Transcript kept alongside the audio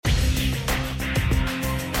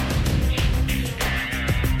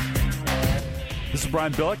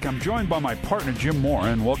Brian Billick. I'm joined by my partner, Jim Moore,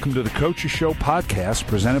 and welcome to the Coach's Show podcast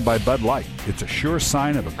presented by Bud Light. It's a sure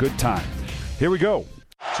sign of a good time. Here we go.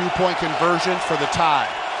 2-point conversion for the tie.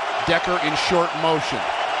 Decker in short motion.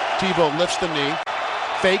 Tebow lifts the knee,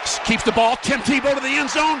 fakes, keeps the ball. Tim Tebow to the end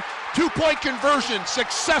zone. 2-point conversion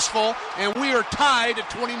successful, and we are tied at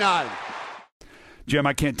 29. Jim,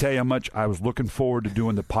 I can't tell you how much I was looking forward to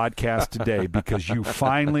doing the podcast today because you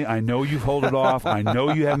finally, I know you've held it off. I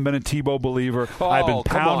know you haven't been a Tebow believer. I've been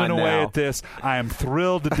pounding away at this. I am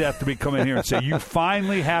thrilled to death to be coming here and say you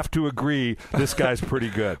finally have to agree this guy's pretty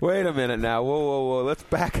good. Wait a minute now. Whoa. Let's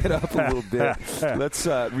back it up a little bit. Let's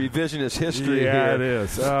revisionist history here. Yeah, it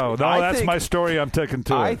is. Oh, no, that's my story. I'm taking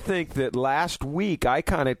to it. I think that last week I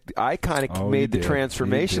kind of made the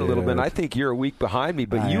transformation a little bit. And I think you're a week behind me,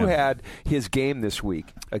 but you had his game this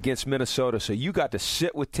week against Minnesota. So you got to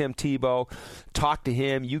sit with Tim Tebow, talk to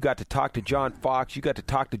him. You got to talk to John Fox. You got to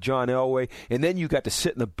talk to John Elway. And then you got to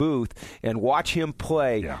sit in the booth and watch him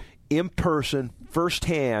play in person,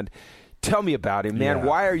 firsthand. Tell me about him, man. Yeah.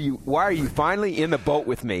 Why are you finally in the boat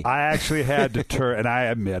with me? I actually had to turn, and I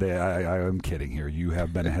admit it, I am kidding here. You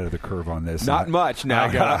have been ahead of the curve on this. Not much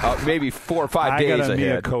now. Maybe 4 or 5 days ahead. I got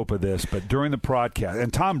a mea culpa this, but during the broadcast,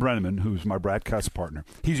 and Tom Brenneman, who's my broadcast partner,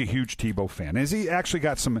 he's a huge Tebow fan. And he actually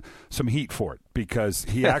got some heat for it because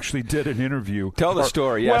he actually did an interview. Tell the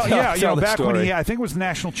story. Well, tell the back story. when I think it was the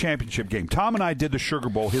national championship game. Tom and I did the Sugar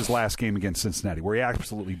Bowl, his last game against Cincinnati, where he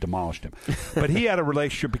absolutely demolished him. But he had a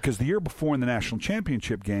relationship because the year before in the national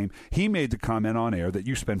championship game, he made the comment on air that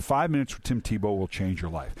you spend 5 minutes with Tim Tebow will change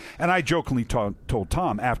your life. And I jokingly told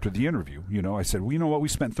Tom after the interview, I said, well, you know what, we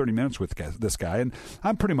spent 30 minutes with this guy, and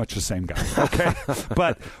I'm pretty much the same guy, okay?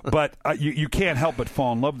 but you can't help but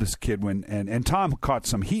fall in love with this kid and Tom caught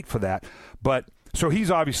some heat for that, but so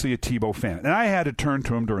he's obviously a Tebow fan. And I had to turn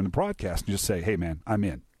to him during the broadcast and just say, hey, man, I'm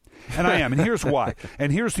in. And I am. And here's why.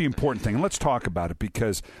 And here's the important thing. And let's talk about it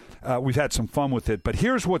because we've had some fun with it. But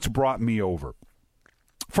here's what's brought me over.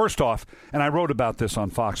 First off, and I wrote about this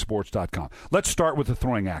on FoxSports.com, let's start with the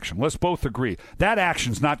throwing action. Let's both agree that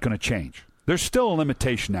action's not going to change. There's still a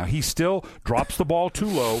limitation now. He still drops the ball too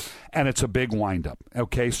low, and it's a big windup.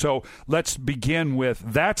 Okay, so let's begin with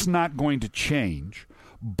that's not going to change.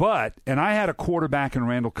 But, and I had a quarterback in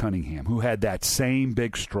Randall Cunningham who had that same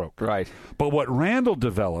big stroke. Right. But what Randall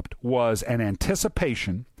developed was an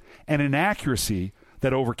anticipation and an accuracy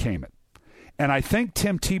that overcame it. And I think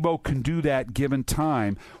Tim Tebow can do that given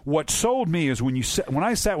time. What sold me is when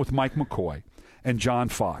I sat with Mike McCoy and John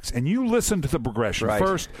Fox, and you listened to the progression. Right.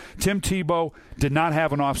 First, Tim Tebow did not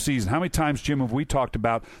have an offseason. How many times, Jim, have we talked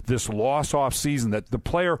about this lost offseason that the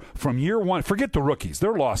player from year one, forget the rookies,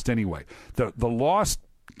 they're lost anyway. The lost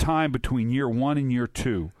time between year one and year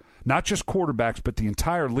two, not just quarterbacks, but the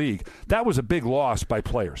entire league, that was a big loss by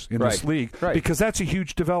players in this league because that's a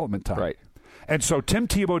huge development time. Right. And so Tim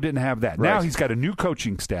Tebow didn't have that. Right. Now he's got a new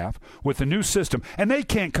coaching staff with a new system, and they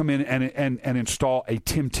can't come in and install a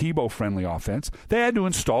Tim Tebow-friendly offense. They had to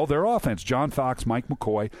install their offense, John Fox, Mike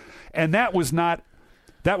McCoy, and that was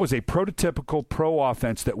a prototypical pro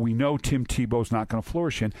offense that we know Tim Tebow's not going to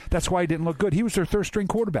flourish in. That's why he didn't look good. He was their third-string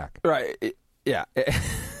quarterback. Right. Yeah.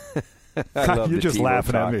 I love You're just Tebow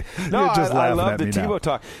laughing talk. at me. No, You're just I laughing love at the me Tebow now.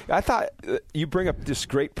 talk. I thought you bring up this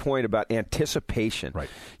great point about anticipation. Right.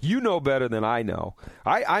 You know better than I know.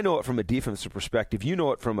 I know it from a defensive perspective. You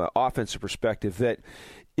know it from an offensive perspective that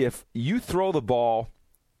if you throw the ball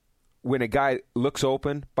when a guy looks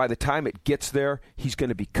open, by the time it gets there, he's going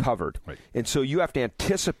to be covered. Right. And so you have to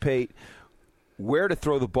anticipate where to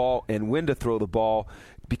throw the ball and when to throw the ball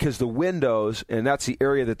because the windows, and that's the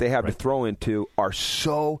area that they have to throw into, are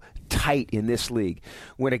so tight in this league.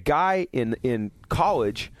 When a guy in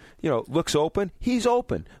college, looks open, he's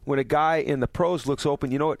open. When a guy in the pros looks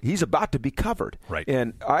open, you know what? He's about to be covered. Right.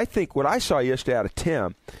 And I think what I saw yesterday out of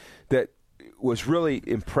Tim that was really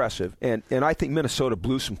impressive, and I think Minnesota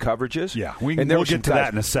blew some coverages. Yeah, we'll get to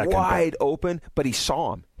that in a second. Wide open, but he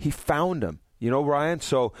saw him. He found him. Ryan?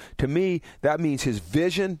 So to me, that means his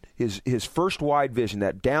vision, his first wide vision,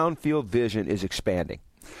 that downfield vision is expanding.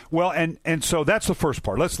 Well, and so that's the first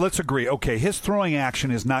part. Let's agree. Okay, his throwing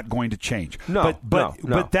action is not going to change. No,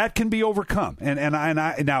 but that can be overcome. And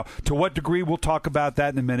I now to what degree we'll talk about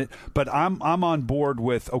that in a minute. But I'm on board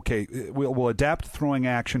with we'll adapt to throwing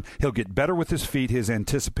action. He'll get better with his feet. His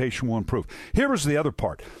anticipation will improve. Here's the other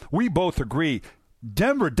part. We both agree.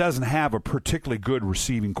 Denver doesn't have a particularly good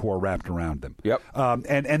receiving core wrapped around them. Yep.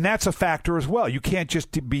 And that's a factor as well. You can't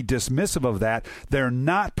just be dismissive of that. They're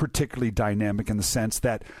not particularly dynamic in the sense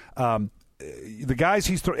that the guys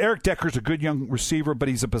he's throwing. Eric Decker's a good young receiver, but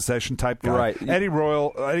he's a possession type guy. Right. Eddie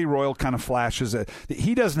Royal kind of flashes.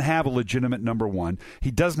 He doesn't have a legitimate number one.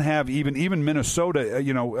 He doesn't have even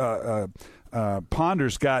Minnesota.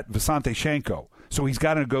 Ponder's got Visanthe Shenko. So he's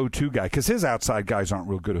got a go-to guy because his outside guys aren't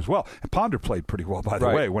real good as well. And Ponder played pretty well, by the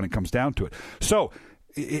way, when it comes down to it. So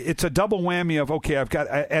it's a double whammy of, okay,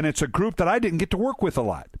 and it's a group that I didn't get to work with a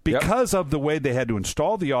lot because of the way they had to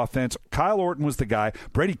install the offense. Kyle Orton was the guy.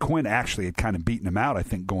 Brady Quinn actually had kind of beaten him out, I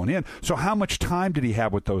think, going in. So how much time did he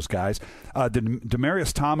have with those guys?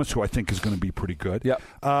 Demaryius Thomas, who I think is going to be pretty good.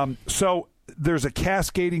 So there's a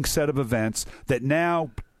cascading set of events that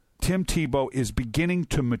now Tim Tebow is beginning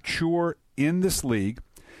to mature in this league,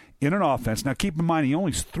 in an offense. Now, keep in mind, he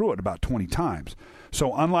only threw it about 20 times.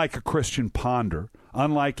 So unlike a Christian Ponder,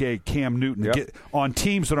 unlike a Cam Newton, get on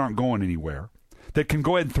teams that aren't going anywhere, that can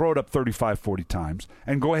go ahead and throw it up 35, 40 times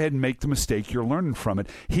and go ahead and make the mistake, you're learning from it.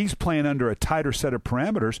 He's playing under a tighter set of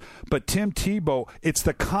parameters. But Tim Tebow, it's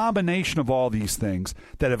the combination of all these things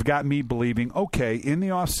that have got me believing, okay, in the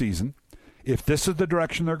offseason, if this is the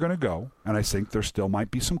direction they're going to go, and I think there still might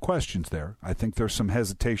be some questions there. I think there's some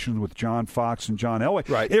hesitation with John Fox and John Elway.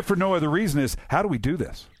 Right. If for no other reason is, how do we do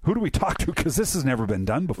this? Who do we talk to? Because this has never been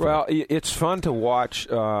done before. Well, it's fun to watch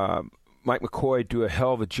Mike McCoy do a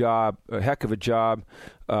heck of a job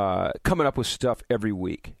coming up with stuff every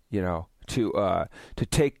week, to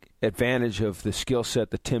take advantage of the skill set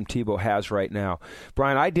that Tim Tebow has right now.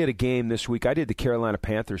 Brian, I did a game this week. I did the Carolina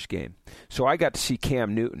Panthers game. So I got to see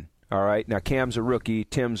Cam Newton. All right. Now Cam's a rookie.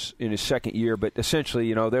 Tim's in his second year, but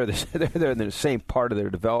essentially, they're in the same part of their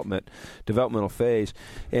developmental phase,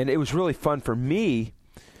 and it was really fun for me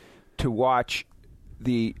to watch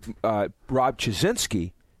the Rob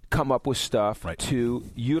Chizensky come up with stuff to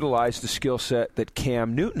utilize the skill set that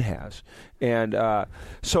Cam Newton has, and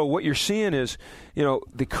so what you're seeing is,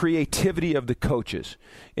 the creativity of the coaches,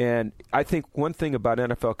 and I think one thing about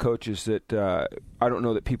NFL coaches that I don't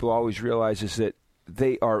know that people always realize is that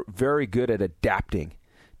they are very good at adapting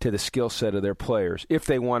to the skill set of their players if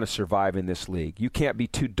they want to survive in this league. You can't be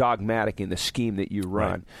too dogmatic in the scheme that you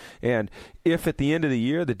run. Right. And if at the end of the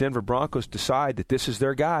year the Denver Broncos decide that this is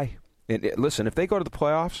their guy, and listen, if they go to the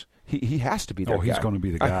playoffs, he has to be their guy. He's going to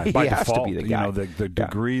be the guy. He By has default, to be the guy. The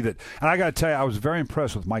degree that – and I got to tell you, I was very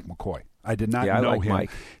impressed with Mike McCoy. I did not know like him.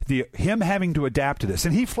 Mike. Him having to adapt to this.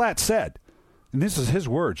 And he flat said – and this is his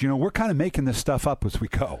words, we're kind of making this stuff up as we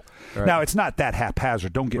go. Right. Now, it's not that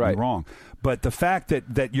haphazard, don't get me wrong. But the fact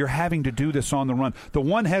that you're having to do this on the run, the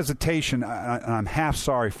one hesitation, and I'm half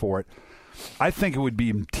sorry for it, I think it would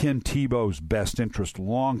be in Tim Tebow's best interest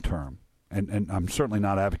long term. And I'm certainly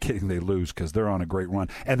not advocating they lose because they're on a great run.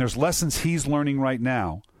 And there's lessons he's learning right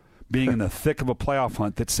now, being in the thick of a playoff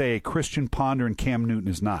hunt, that say a Christian Ponder and Cam Newton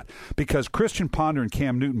is not. Because Christian Ponder and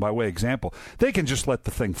Cam Newton, by way of example, they can just let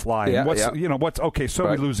the thing fly. Yeah, and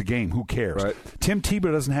we lose a game. Who cares? Right. Tim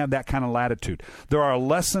Tebow doesn't have that kind of latitude. There are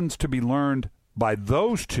lessons to be learned by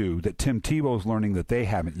those two that Tim Tebow is learning that they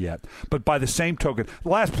haven't yet. But by the same token, the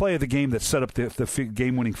last play of the game that set up the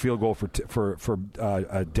game-winning field goal for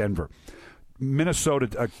Denver,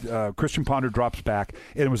 Minnesota, Christian Ponder drops back,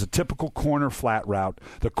 and it was a typical corner flat route.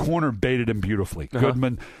 The corner baited him beautifully.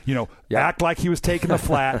 Goodman, act like he was taking the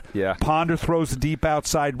flat. Ponder throws the deep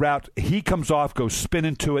outside route. He comes off, goes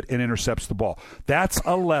spinning to it, and intercepts the ball. That's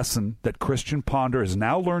a lesson that Christian Ponder has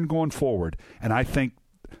now learned going forward, and I think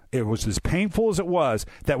it was as painful as it was.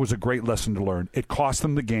 That was a great lesson to learn. It cost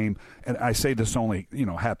them the game, and I say this only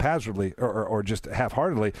haphazardly or just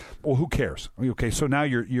half-heartedly. Well, who cares? Okay, so now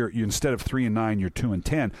you're instead of 3-9, you're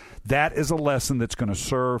 2-10. That is a lesson that's going to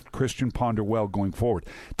serve Christian Ponder well going forward.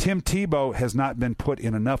 Tim Tebow has not been put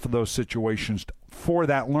in enough of those situations for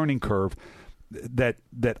that learning curve that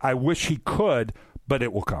I wish he could, but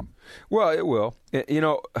it will come. Well, it will.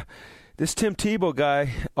 This Tim Tebow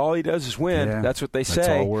guy, all he does is win. Yeah, that's what they say. That's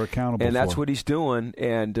all we're accountable and for. That's what he's doing.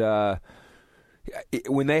 And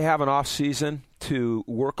when they have an off season to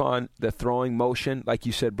work on the throwing motion, like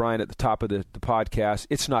you said, Brian, at the top of the podcast,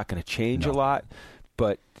 it's not going to change a lot,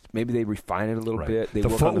 but maybe they refine it a little bit. They the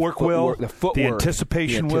footwork will, the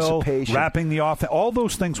anticipation will, wrapping the offense, all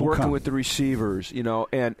those things will working come. with the receivers,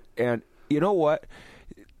 and you know what?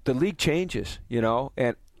 The league changes,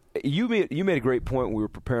 and you made a great point when we were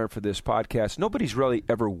preparing for this podcast. Nobody's really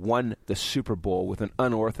ever won the Super Bowl with an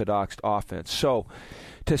unorthodox offense. So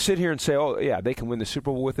to sit here and say, oh, yeah, they can win the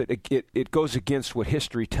Super Bowl with it goes against what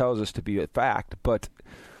history tells us to be a fact. But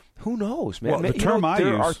who knows, man? Well, the term I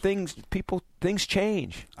use, things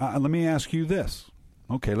change. Let me ask you this.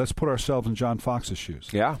 Okay, let's put ourselves in John Fox's shoes.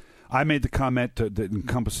 Yeah. I made the comment that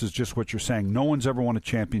encompasses just what you're saying. No one's ever won a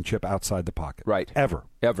championship outside the pocket. Right. Ever.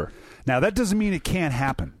 Now, that doesn't mean it can't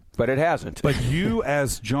happen. But it hasn't. But you,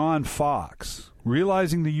 as John Fox,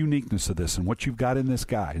 realizing the uniqueness of this and what you've got in this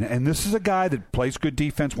guy, and this is a guy that plays good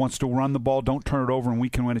defense, wants to run the ball, don't turn it over, and we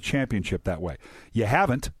can win a championship that way. You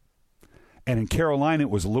haven't. And in Carolina, it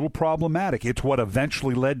was a little problematic. It's what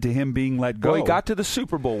eventually led to him being let go. Well, he got to the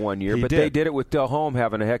Super Bowl one year, they did it with Delhomme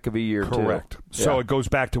having a heck of a year, too. Correct. So it goes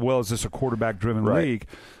back to, is this a quarterback-driven league?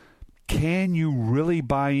 Can you really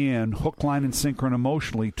buy in hook, line, and sinker and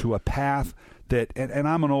emotionally to a path that, and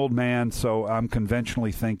I'm an old man, so I'm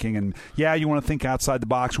conventionally thinking, and you want to think outside the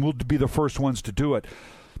box, and we'll be the first ones to do it.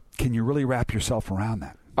 Can you really wrap yourself around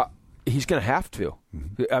that? He's going to have to.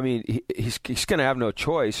 Mm-hmm. I mean, he's going to have no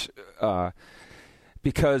choice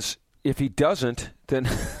because if he doesn't, then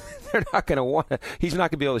they're not going to want to. He's not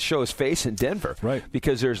going to be able to show his face in Denver, right?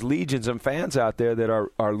 Because there's legions of fans out there that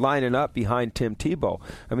are lining up behind Tim Tebow.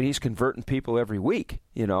 I mean, he's converting people every week.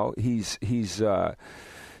 You know, he's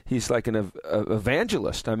like an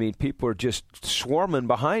evangelist. I mean, people are just swarming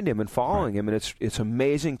behind him and following him, and it's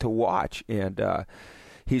amazing to watch. And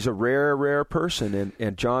he's a rare person,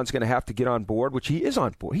 and John's going to have to get on board, which he is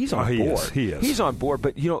on board. He's on board. He is. He's on board,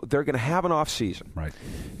 but, they're going to have an off season. Right.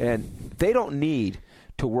 And they don't need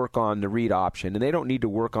to work on the read option, and they don't need to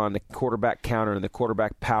work on the quarterback counter and the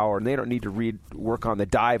quarterback power, and they don't need to work on the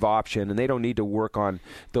dive option, and they don't need to work on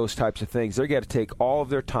those types of things. They're going to take all of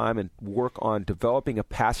their time and work on developing a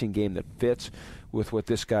passing game that fits with what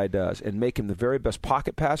this guy does and make him the very best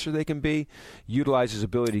pocket passer they can be, utilize his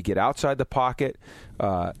ability to get outside the pocket,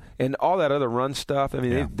 and all that other run stuff. I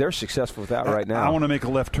mean, they're successful with that right now. I want to make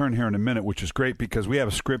a left turn here in a minute, which is great because we have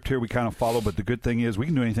a script here we kind of follow, but the good thing is we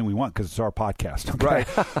can do anything we want because it's our podcast. Okay?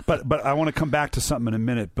 Right. but I want to come back to something in a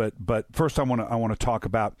minute, but first I want to talk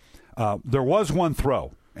about there was one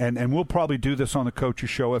throw, and we'll probably do this on the coach's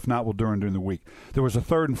show. If not, we'll do it during the week. There was a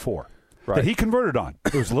 3rd and 4. Right. That he converted on.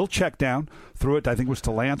 It was a little check down, threw it, I think it was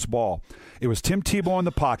to Lance Ball. It was Tim Tebow in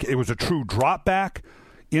the pocket. It was a true drop back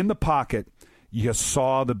in the pocket. You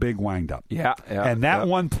saw the big wind up. Yeah. And that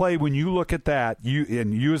one play, when you look at that,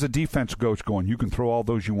 you as a defense coach going, you can throw all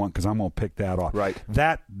those you want because I'm going to pick that off. Right.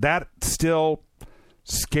 That still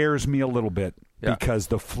scares me a little bit because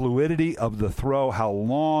the fluidity of the throw, how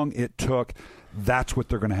long it took, that's what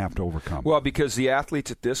they're going to have to overcome. Well, because the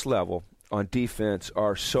athletes at this level on defense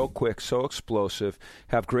are so quick, so explosive,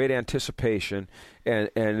 have great anticipation, and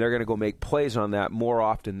they're going to go make plays on that more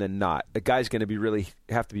often than not. The guy's going to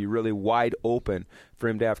have to be really wide open for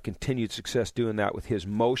him to have continued success doing that with his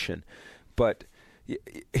motion. But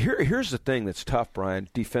here's the thing that's tough, Brian,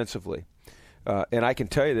 defensively. And I can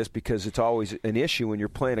tell you this because it's always an issue when you're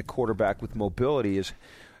playing a quarterback with mobility is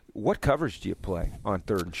what coverage do you play on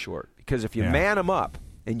 3rd and short? Because if you man him up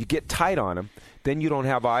and you get tight on him, then you don't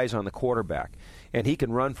have eyes on the quarterback. And he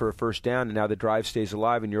can run for a first down, and now the drive stays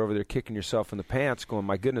alive, and you're over there kicking yourself in the pants going,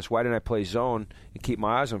 my goodness, why didn't I play zone and keep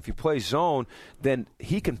my eyes on him? If you play zone, then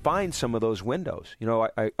he can find some of those windows.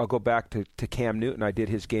 I'll go back to Cam Newton. I did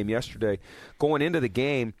his game yesterday. Going into the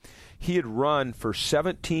game, he had run for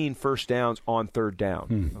 17 first downs on 3rd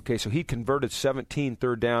down. Okay, so he converted 17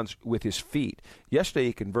 third downs with his feet. Yesterday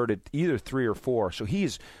he converted either 3 or 4. So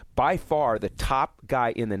he's by far the top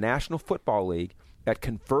guy in the National Football League at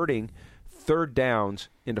converting 3rd downs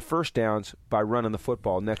into first downs by running the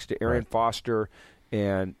football next to Arian Foster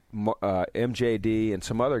and MJD and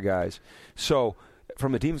some other guys. So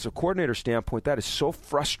from a defensive coordinator standpoint, that is so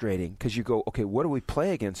frustrating because you go, okay, what do we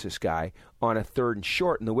play against this guy on a 3rd and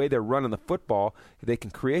short? And the way they're running the football, they can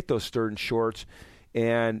create those 3rd and shorts,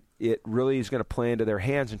 and it really is going to play into their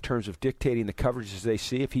hands in terms of dictating the coverages they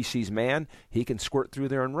see. If he sees man, he can squirt through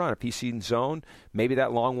there and run. If he sees zone, maybe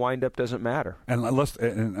that long windup doesn't matter. And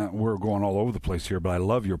we're going all over the place here, but I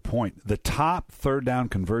love your point. The top 3rd down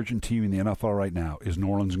conversion team in the NFL right now is New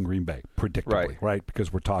Orleans and Green Bay, predictably, right?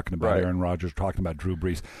 Because we're talking about Aaron Rodgers, talking about Drew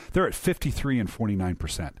Brees. They're at 53 and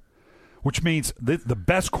 49%. Which means the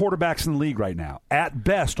best quarterbacks in the league right now, at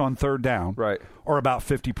best on 3rd down, are about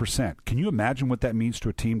 50%. Can you imagine what that means to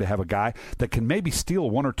a team to have a guy that can maybe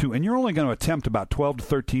steal 1 or 2, and you're only going to attempt about 12 to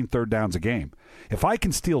 13 3rd downs a game. If I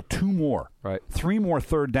can steal 2 more, 3 more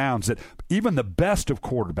 3rd downs that even the best of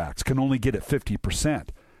quarterbacks can only get at 50%,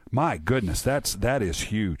 my goodness, that is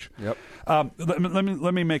huge. Yep.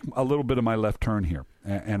 Let me make a little bit of my left turn here.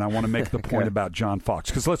 And I want to make the point about John Fox,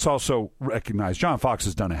 because let's also recognize John Fox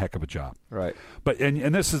has done a heck of a job. Right. But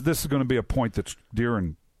and this is going to be a point that's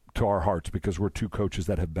dear to our hearts because we're 2 coaches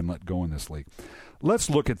that have been let go in this league. let's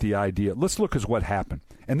look at the idea. Let's look at what happened.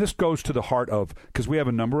 And this goes to the heart of, because we have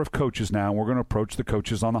a number of coaches now, and we're going to approach the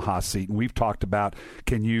coaches on the hot seat. And we've talked about,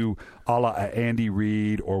 can you, a la Andy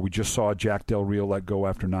Reid, or we just saw Jack Del Rio let go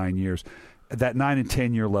after 9 years. At that 9 and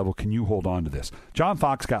 10 year level, can you hold on to this? John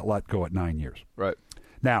Fox got let go at 9 years. Right.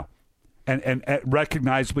 Now, and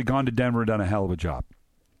recognizably gone to Denver and done a hell of a job.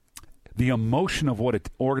 The emotion of what an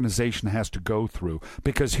organization has to go through.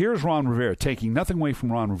 Because here's Ron Rivera, taking nothing away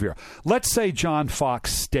from Ron Rivera. Let's say John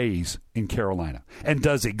Fox stays in Carolina and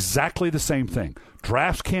does exactly the same thing.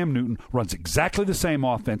 Drafts Cam Newton, runs exactly the same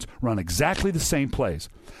offense, run exactly the same plays.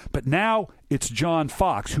 But now it's John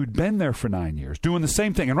Fox, who'd been there for 9 years, doing the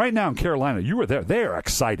same thing. And right now in Carolina, you were there. They are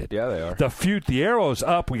excited. Yeah, they are. The arrow's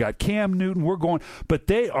up. We got Cam Newton. We're going. But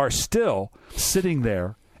they are still sitting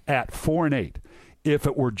there at 4-8. If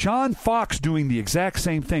it were John Fox doing the exact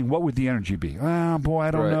same thing, what would the energy be? Oh, boy,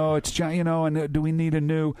 I don't know. It's John, and do we need a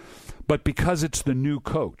new? But because it's the new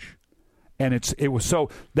coach, and it was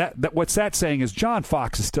so that what's that saying is John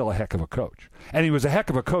Fox is still a heck of a coach, and he was a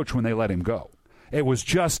heck of a coach when they let him go. It was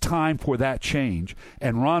just time for that change,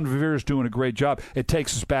 and Ron Rivera is doing a great job. It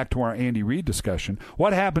takes us back to our Andy Reid discussion.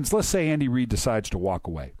 What happens? Let's say Andy Reid decides to walk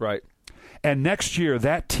away, right? And next year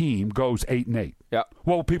that team goes 8-8. Yeah.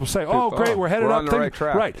 What will people say? Oh, great, we're headed we're up. on the right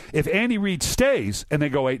track. Right. If Andy Reid stays and they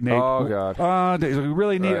go 8-8, oh God, we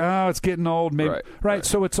really need. Right. It's getting old. Maybe right.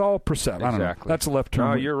 So it's all perception. Exactly. I don't know. That's a left turn.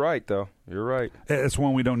 No, you're right though. You're right. It's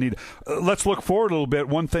one we don't need. Let's look forward a little bit.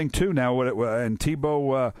 One thing too now, and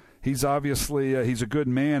Tebow. He's obviously he's a good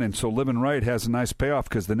man, and so living right has a nice payoff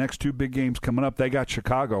because the next two big games coming up, they got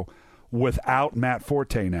Chicago. Without Matt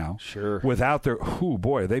Forte now. Sure. Without their,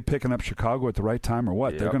 boy, are they picking up Chicago at the right time or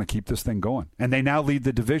what? Yep. They're going to keep this thing going. And they now lead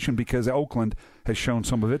the division because Oakland has shown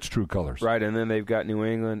some of its true colors. Right, and then they've got New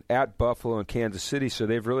England at Buffalo and Kansas City, so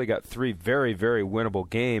they've really got three very, very winnable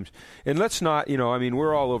games. And let's not,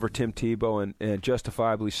 we're all over Tim Tebow and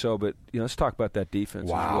justifiably so, but, let's talk about that defense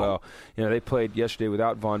as well. They played yesterday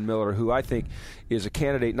without Von Miller, who I think is a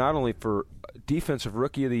candidate not only for Defensive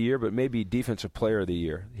Rookie of the Year, but maybe Defensive Player of the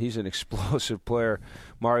Year. He's an explosive player.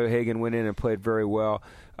 Mario Hagan went in and played very well.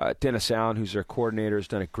 Dennis Allen, who's their coordinator, has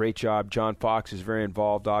done a great job. John Fox is very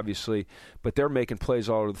involved, obviously, but they're making plays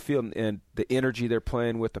all over the field, and the energy they're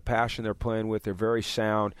playing with, the passion they're playing with, they're very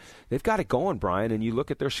sound. They've got it going, Brian, and you look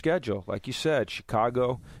at their schedule. Like you said,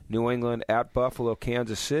 Chicago, New England, at Buffalo,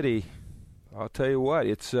 Kansas City. I'll tell you what,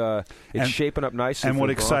 it's shaping up nicely. And for what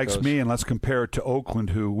the excites Broncos. me, and let's compare it to Oakland,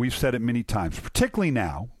 who we've said it many times, particularly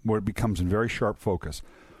now where it becomes in very sharp focus.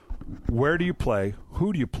 Where do you play?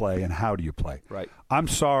 Who do you play? And how do you play? Right. I'm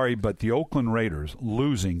sorry, but the Oakland Raiders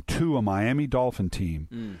losing to a Miami Dolphin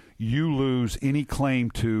team, you lose any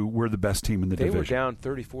claim to we're the best team in the division. They were down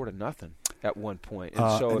 34-0 at one point.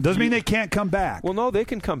 And so it doesn't mean they can't come back. Well, no, they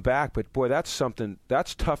can come back, but boy, that's something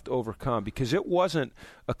that's tough to overcome because it wasn't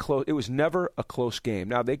a close. It was never a close game.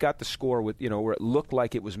 Now they got the score with where it looked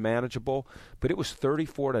like it was manageable, but it was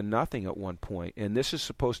 34-0 at one point, and this is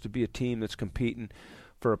supposed to be a team that's competing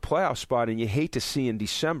for a playoff spot, and you hate to see in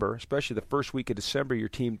December, especially the first week of December, your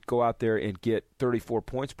team go out there and get 34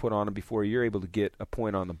 points put on them before you're able to get a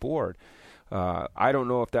point on the board. I don't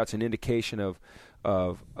know if that's an indication of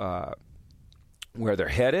where they're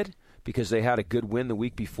headed because they had a good win the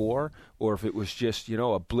week before, or if it was just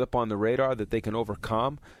a blip on the radar that they can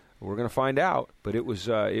overcome. We're going to find out, but it was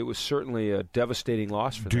certainly a devastating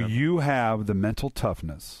loss for them. Do you have the mental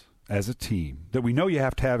toughness as a team that we know you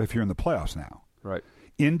have to have if you're in the playoffs now? Right.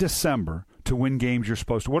 In December to win games you're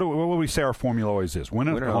supposed to. What do we say our formula always is? Win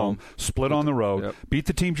at home, split on the road, beat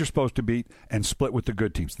the teams you're supposed to beat, and split with the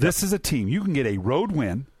good teams. This is a team. You can get a road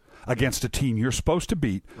win against a team you're supposed to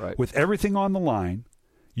beat with everything on the line.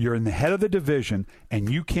 You're in the head of the division, and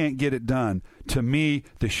you can't get it done. To me,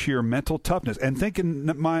 the sheer mental toughness. And thinking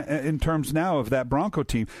in terms now of that Bronco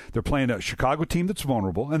team, they're playing a Chicago team that's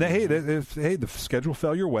vulnerable. And the schedule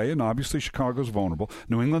fell your way, and obviously Chicago's vulnerable.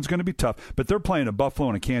 New England's going to be tough. But they're playing a Buffalo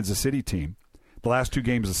and a Kansas City team. The last two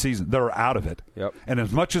games of the season, they're out of it. Yep. And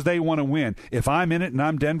as much as they want to win, if I'm in it and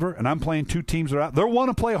I'm Denver and I'm playing two teams that are out, they'll want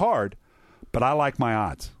to play hard, but I like my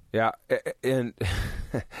odds. Yeah, and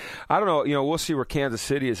I don't know. We'll see where Kansas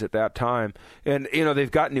City is at that time. And,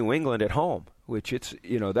 they've got New England at home, which it's,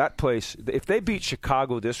 that place. If they beat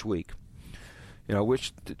Chicago this week,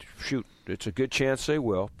 it's a good chance they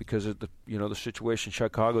will because of the situation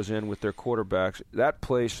Chicago's in with their quarterbacks. That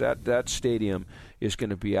place, that stadium is going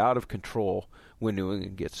to be out of control when New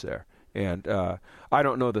England gets there. And I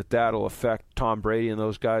don't know that that'll affect Tom Brady and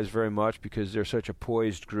those guys very much because they're such a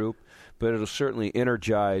poised group, but it'll certainly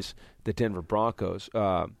energize the Denver Broncos.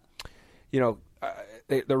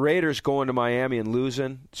 the Raiders going to Miami and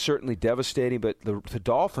losing, certainly devastating, but the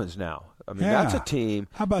Dolphins now, I mean, that's a team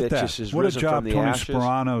that just has risen from the ashes.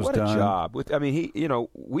 What a job. I mean,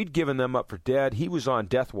 we'd given them up for dead. He was on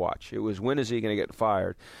death watch. It was, when is he going to get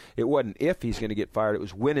fired? It wasn't if he's going to get fired. It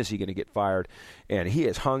was, when is he going to get fired? And he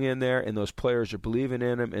has hung in there, and those players are believing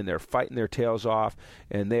in him, and they're fighting their tails off,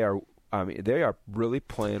 and they are really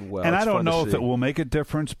playing well. And it's I don't know if it will make a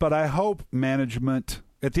difference, but I hope management,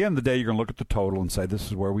 at the end of the day, you're going to look at the total and say, this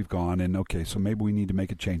is where we've gone, and okay, so maybe we need to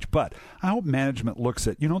make a change. But I hope management looks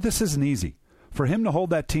at, this isn't easy. For him to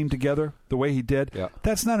hold that team together the way he did,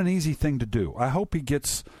 that's not an easy thing to do. I hope he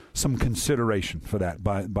gets some consideration for that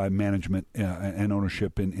by management and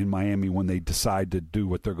ownership in Miami when they decide to do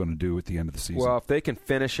what they're going to do at the end of the season. Well, if they can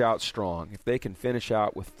finish out strong, if they can finish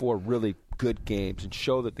out with 4 really good games and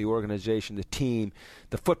show that the organization, the team,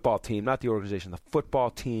 the football team, not the organization, the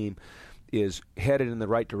football team is headed in the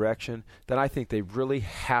right direction, then I think they really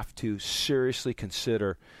have to seriously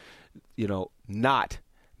consider, not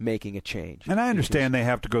making a change. And I understand they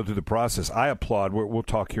have to go through the process. I applaud. We'll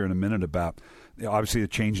talk here in a minute about obviously the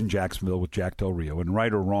change in Jacksonville with Jack Del Rio. And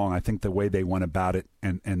right or wrong, I think the way they went about it,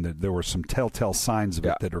 and there were some telltale signs of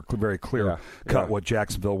it that are very clear cut what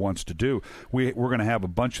Jacksonville wants to do. We're going to have a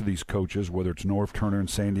bunch of these coaches, whether it's Norv Turner in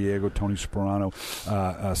San Diego, Tony Sperano,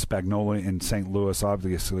 Spagnuolo in St. Louis,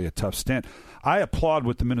 obviously a tough stint. I applaud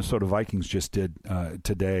what the Minnesota Vikings just did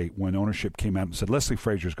today when ownership came out and said Leslie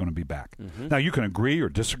Frazier is going to be back. Mm-hmm. Now you can agree or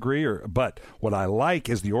disagree, but what I like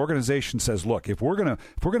is the organization says, look, if we're going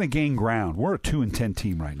to gain ground, we're a 2-10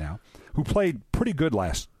 team right now, who played pretty good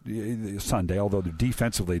last Sunday, although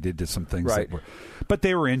defensively they did some things but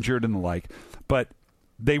they were injured and the like. But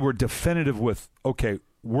they were definitive with, okay,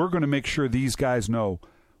 we're going to make sure these guys know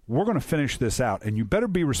we're going to finish this out, and you better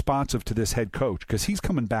be responsive to this head coach because he's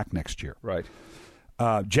coming back next year. Right.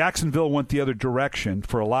 Jacksonville went the other direction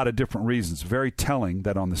for a lot of different reasons. Very telling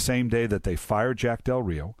that on the same day that they fired Jack Del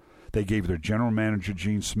Rio, they gave their general manager,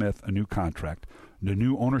 Gene Smith, a new contract. The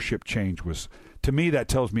new ownership change was, to me, that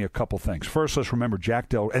tells me a couple things. First, let's remember Jack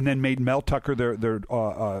Del, and then made Mel Tucker their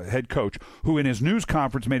head coach, who in his news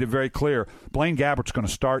conference made it very clear, Blaine Gabbert's going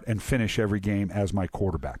to start and finish every game as my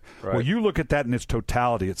quarterback. Right. Well, you look at that in its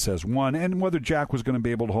totality, it says, one, and whether Jack was going to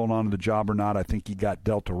be able to hold on to the job or not, I think he got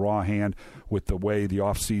dealt a raw hand with the way the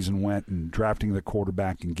offseason went and drafting the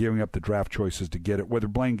quarterback and giving up the draft choices to get it, whether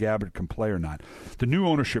Blaine Gabbert can play or not. The new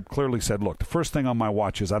ownership clearly said, look, the first thing on my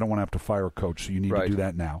watch is I don't want to have to fire a coach, so you need to do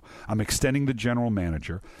that now. I'm extending the general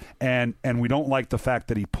manager, and we don't like the fact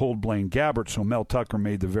that he pulled Blaine Gabbert, so Mel Tucker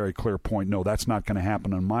made the very clear point, no, that's not going to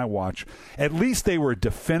happen on my watch. At least they were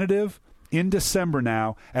definitive in December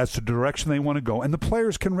now as to the direction they want to go, and the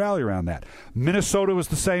players can rally around that. Minnesota was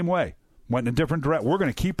the same way. Went in a different direction. We're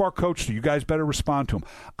going to keep our coach, so you guys better respond to him.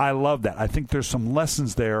 I love that. I think there's some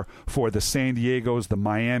lessons there for the San Diegos, the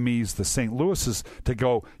Miamis, the St. Louis's to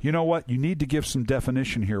go, you know what, you need to give some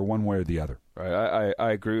definition here one way or the other. Right.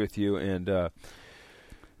 I agree with you. And,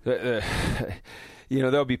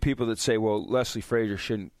 there'll be people that say, well, Leslie Frazier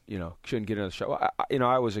shouldn't get another shot. Well,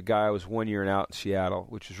 I was a guy, I was 1 year and out in Seattle,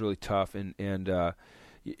 which was really tough. And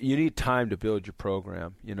you need time to build your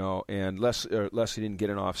program, and Leslie didn't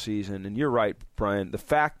get an off season. And you're right, Brian, the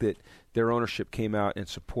fact that their ownership came out and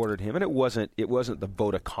supported him, and it wasn't the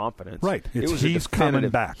vote of confidence. Right. He's coming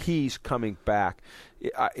back. He's coming back.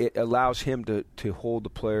 It allows him to hold the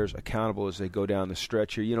players accountable as they go down the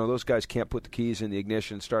stretch here. Those guys can't put the keys in the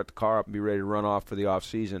ignition, start the car up, and be ready to run off for the off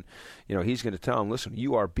season. He's going to tell them, listen,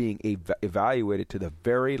 you are being evaluated to the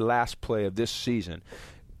very last play of this season.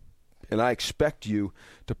 And I expect you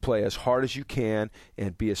to play as hard as you can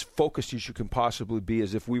and be as focused as you can possibly be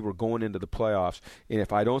as if we were going into the playoffs. And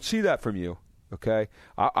if I don't see that from you, okay,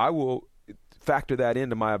 I will factor that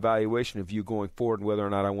into my evaluation of you going forward and whether or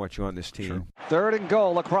not I want you on this team. Sure. 3rd and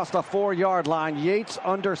goal across the 4-yard line. Yates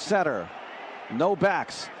under center. No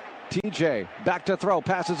backs. TJ back to throw.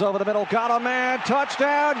 Passes over the middle. Got a man.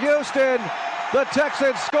 Touchdown, Houston. The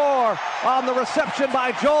Texans score on the reception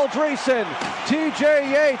by Joel Dreesen. TJ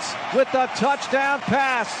Yates with the touchdown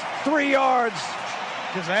pass. 3 yards.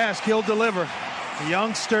 Just ask, he'll deliver. A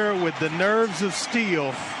youngster with the nerves of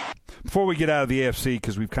steel. Before we get out of the AFC,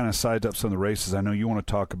 because we've kind of sized up some of the races, I know you want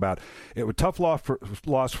to talk about it. A tough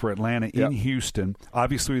loss for Atlanta in Houston.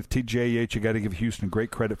 Obviously, with TJ Yates, you got to give Houston great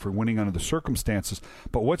credit for winning under the circumstances.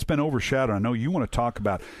 But what's been overshadowed, I know you want to talk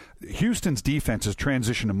about, Houston's defense has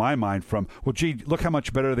transitioned, in my mind, from, well, gee, look how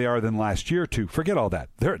much better they are than last year, to forget all that.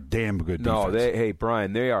 They're a damn good defense. Hey,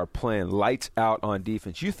 Brian, they are playing lights out on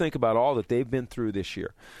defense. You think about all that they've been through this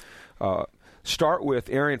year. Start with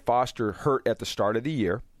Arian Foster hurt at the start of the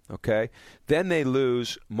year. Okay, then they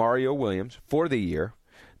lose Mario Williams for the year.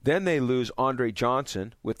 Then they lose Andre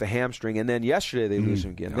Johnson with the hamstring, and then yesterday they lose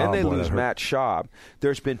him again. Then they lose Matt Schaub.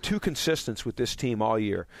 There's been two consistencies with this team all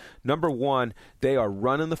year. Number one, they are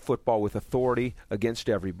running the football with authority against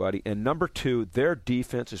everybody. And number two, their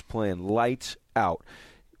defense is playing lights out.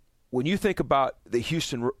 When you think about the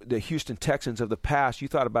Houston Texans of the past, you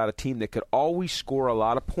thought about a team that could always score a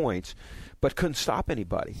lot of points, but couldn't stop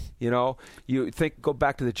anybody. You go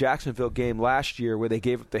back to the Jacksonville game last year where they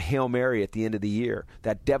gave up the Hail Mary at the end of the year,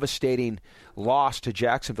 that devastating loss to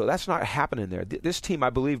Jacksonville. That's not happening there. This team, I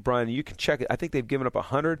believe, Brian, you can check it, I think they've given up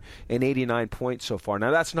 189 points so far. Now,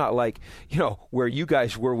 that's not like, where you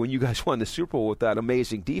guys were when you guys won the Super Bowl with that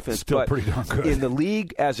amazing defense. Still pretty darn good. In the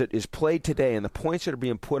league as it is played today and the points that are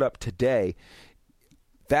being put up today,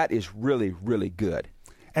 that is really, really good.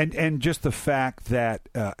 And just the fact that,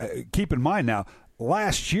 keep in mind now,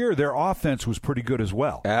 last year their offense was pretty good as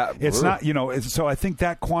well. It's not, so I think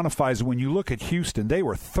that quantifies when you look at Houston, they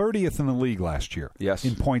were 30th in the league last year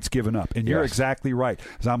in points given up. And you're exactly right.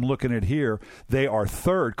 As I'm looking at here, they are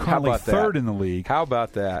currently third in the league. How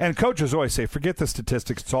about that? And coaches always say, forget the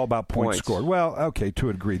statistics, it's all about points scored. Well, okay, to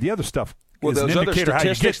a degree. The other stuff, well, those other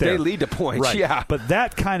statistics, they lead to points. Right. Yeah. But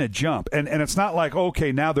that kind of jump, and it's not like,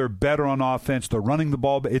 okay, now they're better on offense, they're running the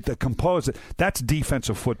ball, but that's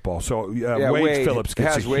defensive football. So Wade Phillips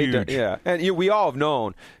gets huge. And we all have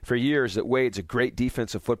known for years that Wade's a great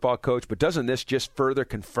defensive football coach, but doesn't this just further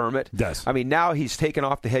confirm it? It does. I mean, now he's taken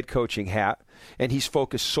off the head coaching hat, and he's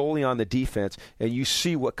focused solely on the defense, and you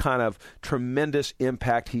see what kind of tremendous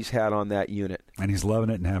impact he's had on that unit. And he's loving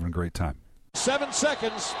it and having a great time. 7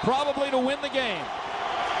 seconds probably to win the game.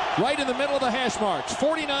 Right in the middle of the hash marks,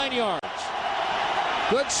 49 yards.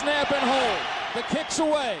 Good snap and hold. The kick's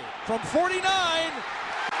away from 49.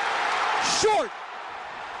 Short.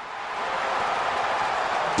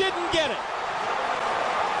 Didn't get it.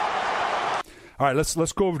 All right,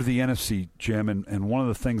 let's go over to the NFC, Jim, and one of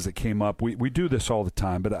the things that came up, we do this all the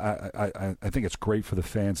time, but I think it's great for the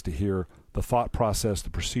fans to hear the thought process, the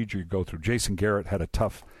procedure you go through. Jason Garrett had a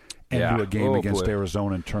tough end to a game against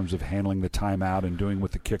Arizona in terms of handling the timeout and doing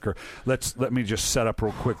with the kicker. Let me just set up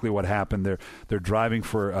real quickly what happened. They're driving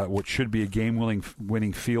for what should be a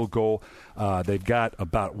game-winning field goal. They've got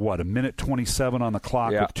about, a minute 27 on the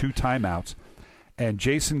clock with 2 timeouts. And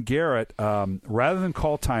Jason Garrett, rather than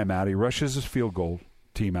call timeout, he rushes his field goal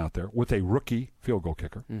team out there with a rookie field goal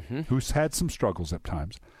kicker who's had some struggles at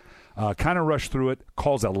times. Kind of rushed through it,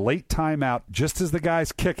 calls a late timeout just as the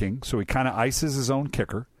guy's kicking, so he kind of ices his own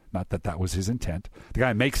kicker. Not that that was his intent. The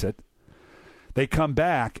guy makes it. They come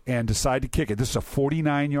back and decide to kick it. This is a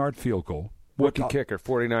 49-yard field goal. Rookie kicker,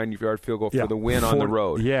 49-yard field goal for the win on the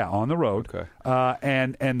road. Yeah, on the road. Okay.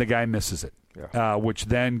 And the guy misses it, which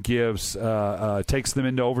then gives takes them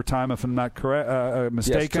into overtime, if I'm not mistaken.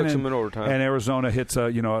 Yes, takes them in overtime. And Arizona hits a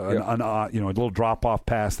little drop-off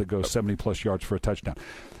pass that goes 70-plus yards for a touchdown.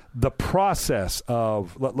 The process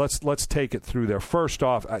of let's take it through there. First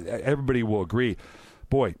off, everybody will agree.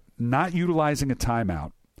 Boy, not utilizing a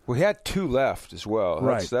timeout. We had 2 left as well.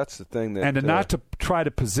 Right. That's the thing. And not to try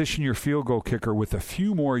to position your field goal kicker with a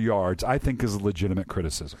few more yards, I think is a legitimate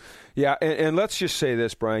criticism. Yeah, and let's just say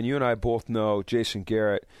this, Brian. You and I both know Jason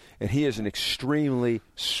Garrett, and he is an extremely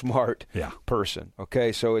smart person.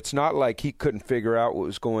 Okay, so it's not like he couldn't figure out what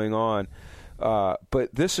was going on.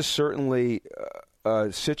 But this is certainly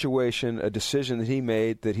a situation, a decision that he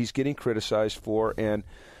made that he's getting criticized for, and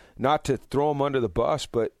not to throw him under the bus,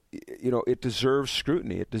 but it deserves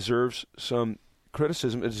scrutiny. It deserves some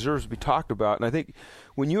criticism. It deserves to be talked about. And I think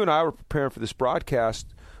when you and I were preparing for this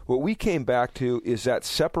broadcast, what we came back to is that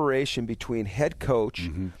separation between head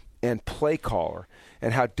coach and play caller,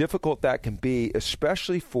 and how difficult that can be,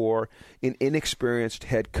 especially for an inexperienced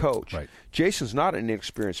head coach. Right. Jason's not an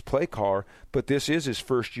inexperienced play caller, but this is his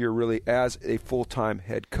first year really as a full-time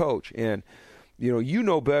head coach. And you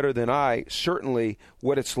know better than I, certainly,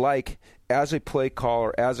 what it's like as a play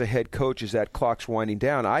caller, as a head coach, as that clock's winding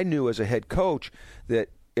down. I knew as a head coach that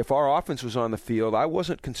if our offense was on the field, I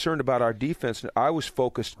wasn't concerned about our defense. I was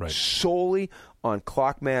focused solely on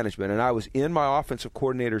clock management, and I was in my offensive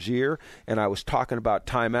coordinator's ear, and I was talking about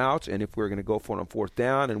timeouts and if we were going to go for it on 4th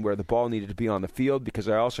down and where the ball needed to be on the field, because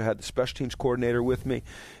I also had the special teams coordinator with me.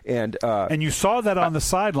 And you saw that on the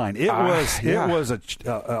sideline. It was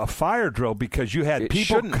a fire drill because you had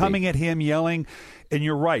people coming at him yelling, and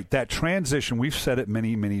you're right, that transition, we've said it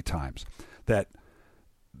many, many times, that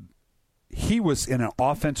he was in an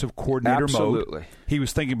offensive coordinator mode. He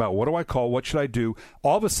was thinking about, what do I call? What should I do?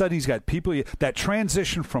 All of a sudden, he's got people. That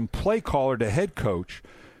transition from play caller to head coach,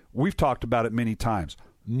 we've talked about it many times.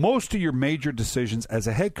 Most of your major decisions as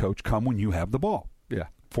a head coach come when you have the ball. Yeah.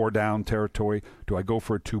 4-down territory? Do I go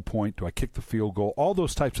for a 2-point? Do I kick the field goal? All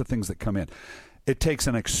those types of things that come in. It takes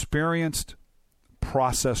an experienced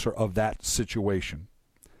processor of that situation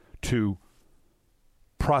to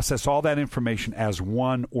process all that information as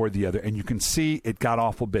one or the other. And you can see it got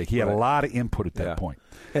awful big. He had a lot of input at that point.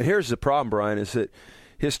 And here's the problem, Brian, is that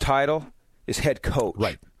his title is head coach.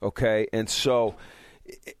 Right. Okay? And so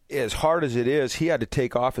as hard as it is, he had to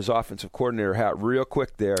take off his offensive coordinator hat real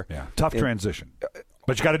quick there. Yeah. Tough transition.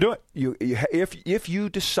 But you got to do it. If you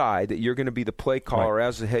decide that you're going to be the play caller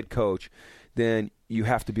as the head coach, then you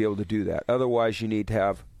have to be able to do that. Otherwise, you need to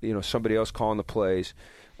have somebody else calling the plays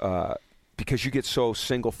because you get so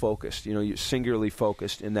single focused. You're singularly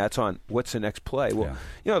focused, and that's on what's the next play. Well,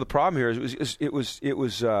 the problem here is it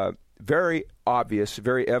was very obvious,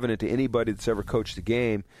 very evident to anybody that's ever coached the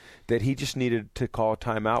game that he just needed to call a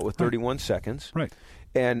timeout with 31 seconds. Right.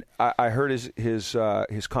 And I heard his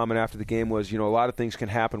comment after the game was, a lot of things can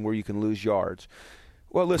happen where you can lose yards.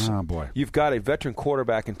 Well, listen, you've got a veteran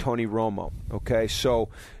quarterback in Tony Romo, okay? So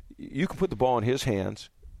you can put the ball in his hands,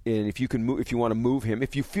 and if you want to move him,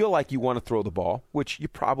 if you feel like you want to throw the ball, which you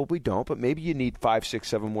probably don't, but maybe you need 5, 6,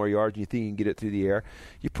 7 more yards and you think you can get it through the air,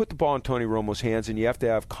 you put the ball in Tony Romo's hands, and you have to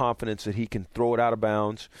have confidence that he can throw it out of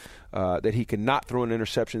bounds, that he can not throw an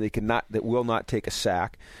interception, that will not take a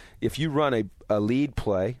sack. If you run a lead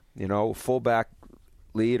play, fullback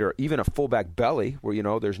lead or even a fullback belly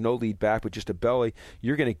where, there's no lead back but just a belly,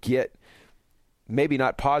 you're going to get maybe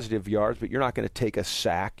not positive yards, but you're not going to take a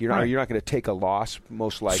sack. You're not going to take a loss,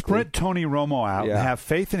 most likely. Sprint Tony Romo out and have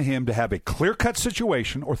faith in him to have a clear-cut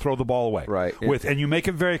situation or throw the ball away. Right. And you make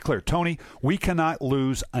it very clear, Tony, we cannot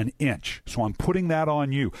lose an inch, so I'm putting that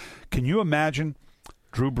on you. Can you imagine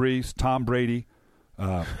Drew Brees, Tom Brady,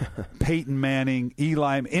 Peyton Manning,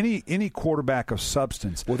 Eli, any quarterback of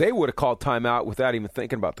substance? Well, they would have called timeout without even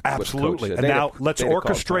thinking about the absolutely. And now let's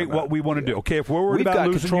orchestrate what we want to do. Okay, if we're worried about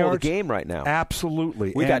losing control yards, of the game right now.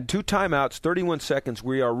 Absolutely. We got 2 timeouts, 31 seconds.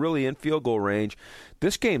 We are really in field goal range.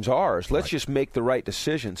 This game's ours. Let's just make the right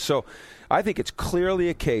decision. So I think it's clearly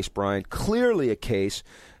a case, Brian,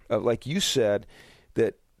 like you said,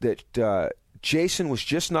 that Jason was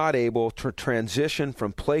just not able to transition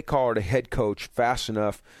from play caller to head coach fast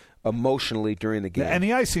enough emotionally during the game. And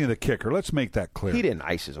the icing of the kicker, let's make that clear. He didn't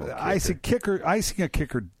ice his own kicker. Icing a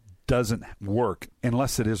kicker doesn't work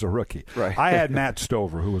unless it is a rookie. Right. I had Matt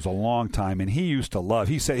Stover, who was a long time, and he used to love.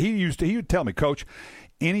 He would tell me, Coach,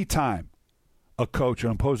 anytime an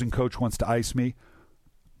opposing coach wants to ice me,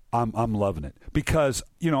 I'm loving it because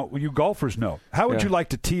you golfers know. How would you like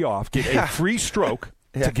to tee off, get a free stroke?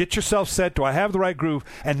 To get yourself set, do I have the right groove,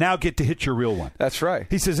 and now get to hit your real one. That's right.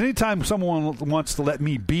 He says, anytime someone wants to let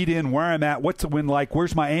me beat in where I'm at, what's the wind like,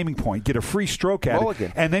 where's my aiming point, get a free stroke at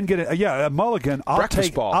it, and then get a mulligan, I'll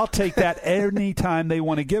take that anytime they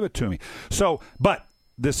want to give it to me. So, but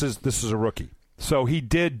this is a rookie. So he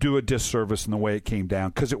did do a disservice in the way it came down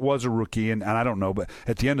because it was a rookie, and I don't know, but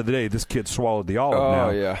at the end of the day, this kid swallowed the olive now.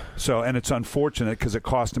 Oh, yeah. So, and it's unfortunate because it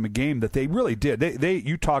cost him a game that they really did.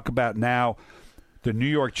 You talk about now the New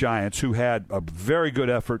York Giants, who had a very good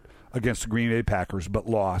effort against the Green Bay Packers but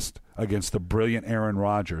lost against the brilliant Aaron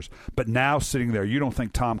Rodgers. But now sitting there, you don't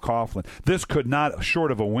think Tom Coughlin, this could not,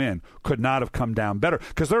 short of a win, could not have come down better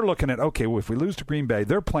because they're looking at, okay, well, if we lose to Green Bay,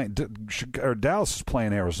 they're playing, or Dallas is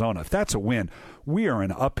playing Arizona. If that's a win, we are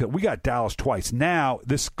in an uphill. We got Dallas twice. Now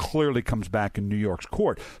this clearly comes back in New York's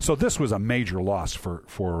court. So this was a major loss for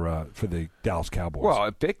the Dallas Cowboys. Well,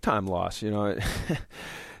 a big-time loss,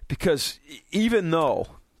 because even though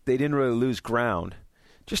they didn't really lose ground,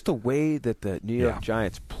 just the way that the New York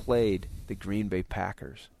Giants played the Green Bay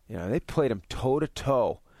Packers, they played them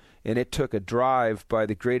toe-to-toe, and it took a drive by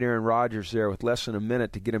the great Aaron Rodgers there with less than a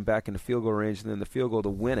minute to get him back into field goal range and then the field goal to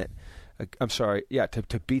win it.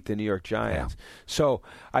 To beat the New York Giants. Yeah. So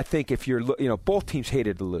I think if you're, both teams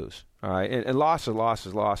hated to lose, all right? And loss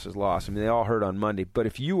is loss. I mean, they all hurt on Monday. But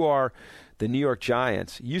if you are the New York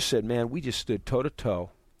Giants, you said, man, we just stood toe-to-toe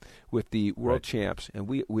with the world champs, and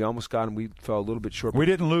we almost got them. We fell a little bit short. We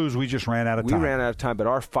didn't lose. We just ran out of time. We ran out of time, but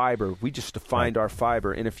our fiber, we just defined our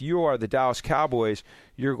fiber. And if you are the Dallas Cowboys,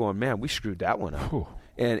 you're going, man, we screwed that one up. Ooh.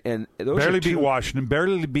 And those barely beat Washington,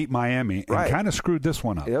 barely beat Miami, and kind of screwed this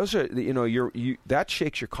one up. Those are, that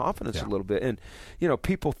shakes your confidence a little bit. And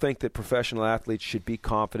people think that professional athletes should be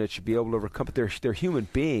confident, should be able to overcome, but they're human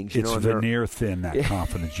beings. It's veneer thin, that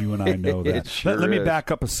confidence. You and I know that. Let me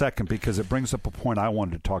back up a second because it brings up a point I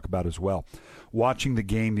wanted to talk about as well. Watching the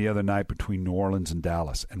game the other night between New Orleans and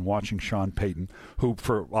Dallas, and watching Sean Payton, who,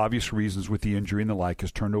 for obvious reasons with the injury and the like,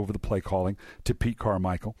 has turned over the play calling to Pete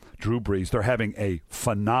Carmichael, Drew Brees. They're having a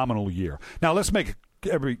phenomenal year. Now, let's make it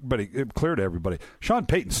clear to everybody. Sean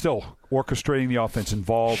Payton's still orchestrating the offense,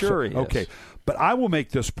 involved. Sure he is. Okay, but I will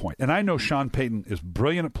make this point, and I know Sean Payton is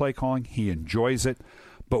brilliant at play calling. He enjoys it.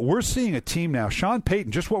 But we're seeing a team now, Sean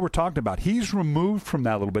Payton, just what we're talking about, he's removed from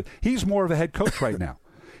that a little bit. He's more of a head coach right now.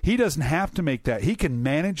 He doesn't have to make that. He can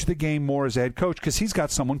manage the game more as a head coach because he's got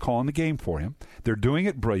someone calling the game for him. They're doing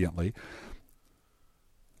it brilliantly.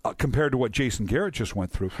 Compared to what Jason Garrett just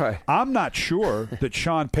went through. Right. I'm not sure that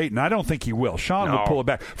Sean Payton, I don't think he will. Sean will pull it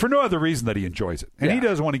back for no other reason that he enjoys it. And he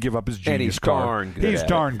doesn't want to give up his genius card. He's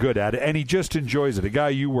darn good at it, and he just enjoys it. A guy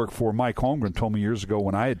you work for, Mike Holmgren, told me years ago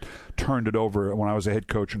when I had turned it over, when I was a head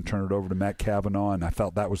coach and turned it over to Matt Cavanaugh, and I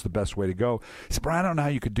felt that was the best way to go. He said, Brian, I don't know how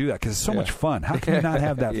you could do that because it's so much fun. How can you not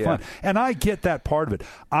have that fun? And I get that part of it.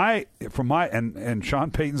 And Sean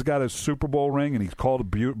Payton's got a Super Bowl ring, and he's called a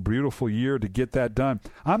beautiful year to get that done.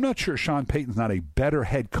 I'm not sure Sean Payton's not a better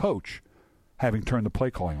head coach having turned the play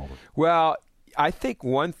calling over. Well, I think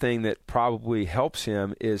one thing that probably helps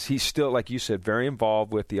him is he's still, like you said, very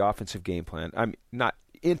involved with the offensive game plan. I'm not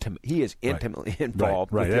intimate. He is intimately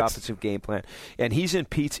involved with the offensive game plan. And he's in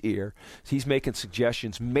Pete's ear. He's making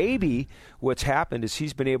suggestions. Maybe what's happened is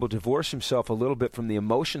he's been able to divorce himself a little bit from the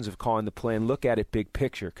emotions of calling the play and look at it big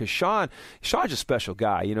picture. Because Sean's a special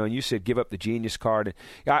guy, and you said give up the genius card. And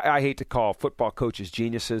I hate to call football coaches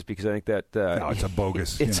geniuses because I think that no, it's a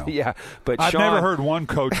bogus. Yeah, but I've never heard one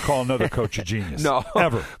coach call another coach a genius. No,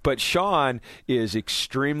 ever. But Sean is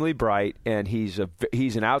extremely bright, and he's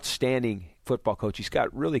an outstanding football coach. He's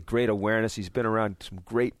got really great awareness. He's been around some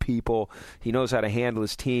great people. He knows how to handle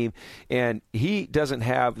his team, and he doesn't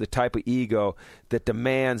have the type of ego that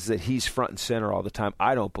demands that he's front and center all the time.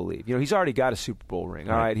 I don't believe. He's already got a Super Bowl ring.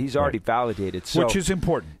 All right, he's already validated, which is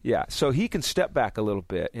important. Yeah, so he can step back a little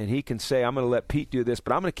bit, and he can say, "I'm going to let Pete do this,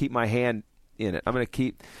 but I'm going to keep my hand in it. I'm going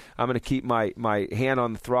to keep my hand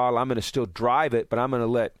on the throttle. I'm going to still drive it, but I'm going to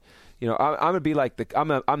let." I'm going to be like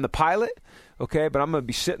I'm the pilot, okay, but I'm going to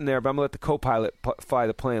be sitting there, but I'm going to let the co-pilot fly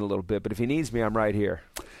the plane a little bit. But if he needs me, I'm right here.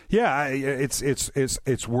 Yeah,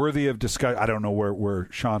 it's worthy of discussion. I don't know where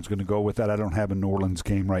Sean's going to go with that. I don't have a New Orleans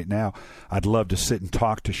game right now. I'd love to sit and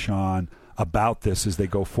talk to Sean about this as they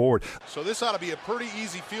go forward. So this ought to be a pretty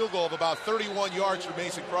easy field goal of about 31 yards for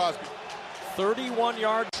Mason Crosby.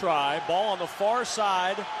 31-yard try, ball on the far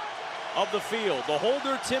side of the field. The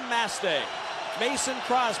holder, Tim Mastay. Mason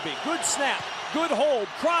Crosby, good snap, good hold.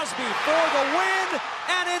 Crosby for the win,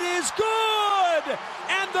 and it is good!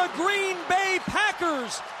 And the Green Bay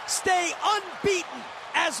Packers stay unbeaten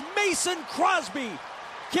as Mason Crosby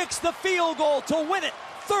kicks the field goal to win it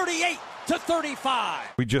 38-35.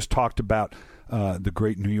 We just talked about the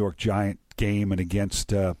great New York Giant game and against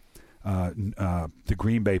the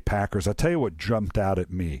Green Bay Packers. I'll tell you what jumped out at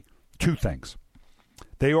me. Two things.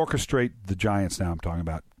 They orchestrate the Giants now, I'm talking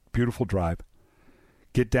about. Beautiful drive.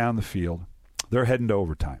 Get down the field. They're heading to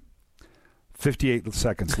overtime. 58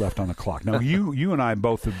 seconds left on the clock. Now, you and I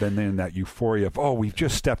both have been in that euphoria of, we've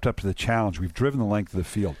just stepped up to the challenge. We've driven the length of the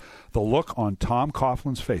field. The look on Tom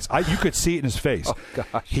Coughlin's face, you could see it in his face. Oh,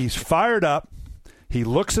 gosh. He's fired up. He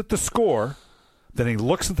looks at the score. Then he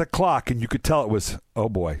looks at the clock, and you could tell it was, oh,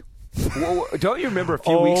 boy. Well, don't you remember a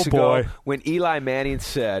few weeks ago when Eli Manning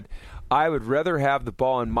said, I would rather have the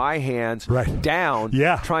ball in my hands down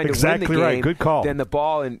trying to win the game Good call. than the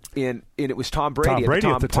ball in it was Tom Brady.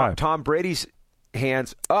 At the time. Tom Brady's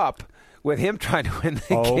hands up with him trying to win the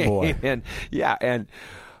game. Oh, boy. And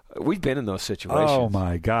we've been in those situations. Oh,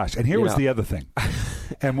 my gosh. And here was the other thing.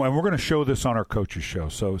 And we're going to show this on our coaches show,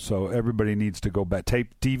 so everybody needs to go back.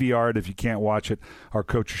 DVR it if you can't watch it, our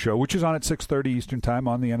coaches show, which is on at 6:30 Eastern Time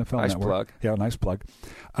on the NFL Network. Nice plug. Yeah, nice plug.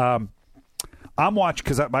 I'm watching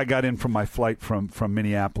because I got in from my flight from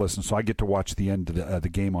Minneapolis, and so I get to watch the end of the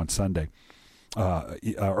game on Sunday.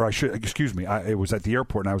 It was at the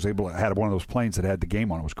airport, and I had one of those planes that had the game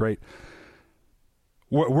on. It was great.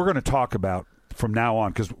 We're going to talk about from now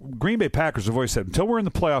on, because Green Bay Packers have always said, until we're in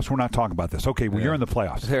the playoffs, we're not talking about this. Okay, well, you're in the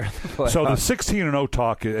playoffs. They're in the playoffs. So the 16-0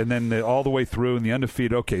 talk, and then all the way through, and the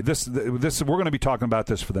undefeated. Okay, this we're going to be talking about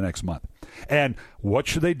this for the next month. And what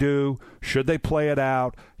should they do? Should they play it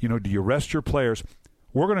out? Do you rest your players?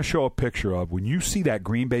 We're going to show a picture of when you see that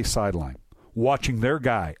Green Bay sideline, watching their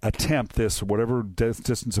guy attempt this, whatever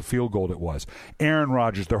distance of field goal it was. Aaron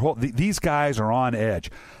Rodgers, these guys are on edge.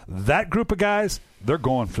 That group of guys, they're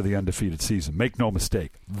going for the undefeated season. Make no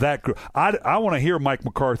mistake. That group. I want to hear Mike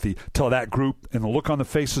McCarthy tell that group, and the look on the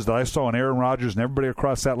faces that I saw in Aaron Rodgers and everybody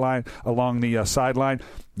across that line along the sideline,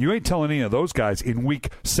 you ain't telling any of those guys in Week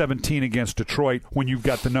 17 against Detroit when you've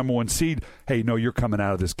got the number one seed, hey, no, you're coming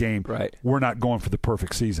out of this game. Right. We're not going for the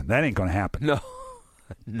perfect season. That ain't going to happen. No.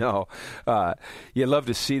 No. You love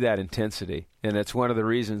to see that intensity, and it's one of the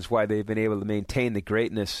reasons why they've been able to maintain the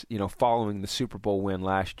greatness, following the Super Bowl win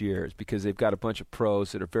last year, is because they've got a bunch of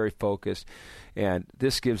pros that are very focused, and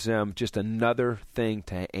this gives them just another thing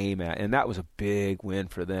to aim at, and that was a big win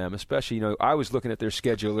for them, especially, I was looking at their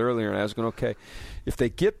schedule earlier, and I was going, okay, if they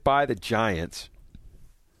get by the Giants,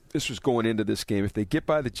 this was going into this game, if they get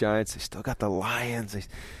by the Giants, they still got the Lions,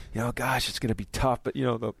 gosh, it's going to be tough, but,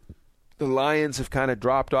 the Lions have kind of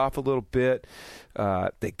dropped off a little bit.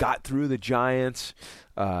 They got through the Giants.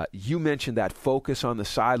 You mentioned that focus on the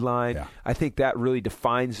sideline. Yeah. I think that really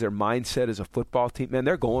defines their mindset as a football team. Man,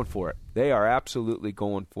 they're going for it. They are absolutely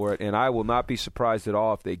going for it, and I will not be surprised at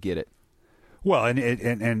all if they get it. Well, and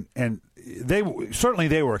they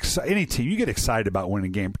were excited. Any team, you get excited about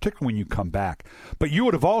winning a game, particularly when you come back. But you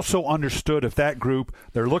would have also understood if that group,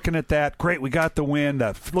 they're looking at that, great, we got the win,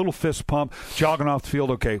 that little fist pump, jogging off the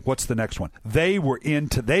field, okay, what's the next one? They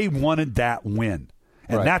wanted that win.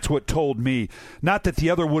 And right. That's what told me, not that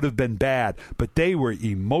the other would have been bad, but they were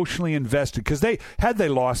emotionally invested, because had they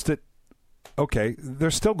lost it, okay,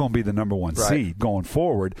 they're still going to be the number one seed going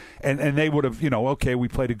forward. And they would have, okay, we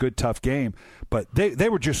played a good, tough game. But they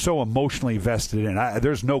were just so emotionally vested in it.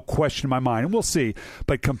 There's no question in my mind. And we'll see.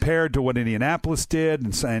 But compared to what Indianapolis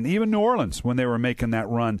did and even New Orleans when they were making that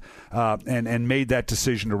run and made that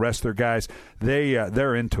decision to rest their guys,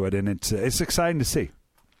 they're into it. And it's exciting to see.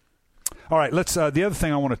 All right, let's. The other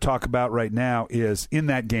thing I want to talk about right now is in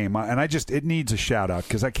that game, and it needs a shout out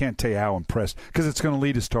because I can't tell you how impressed, because it's going to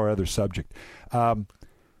lead us to our other subject. At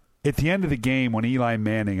the end of the game, when Eli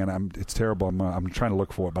Manning, and it's terrible, I'm trying to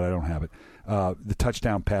look for it, but I don't have it. The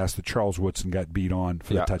touchdown pass that Charles Woodson got beat on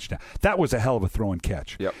for the touchdown. That was a hell of a throw and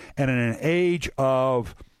catch. Yep. And in an age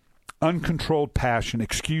of uncontrolled passion,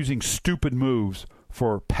 excusing stupid moves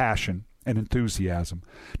for passion and enthusiasm,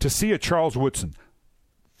 to see a Charles Woodson,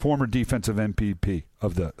 former defensive MVP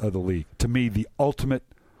of the league, to me the ultimate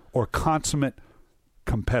or consummate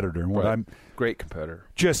competitor. And great competitor.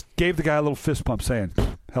 Just gave the guy a little fist pump, saying,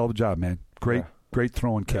 "Hell of a job, man! Great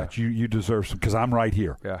throw and catch. Yeah. You deserve some, because I'm right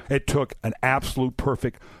here." Yeah. It took an absolute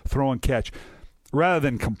perfect throw and catch, rather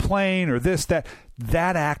than complain or this that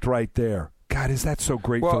act right there. God, is that so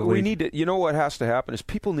great for the league? Well, we need to. You know what has to happen is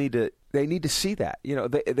people need to. They need to see that.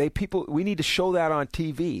 We need to show that on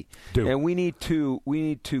TV. And we need to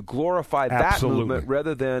glorify that movement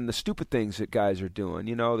rather than the stupid things that guys are doing.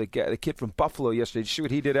 The kid from Buffalo yesterday, did you see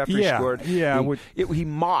what he did after he scored? Yeah. He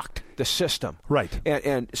mocked the system. Right.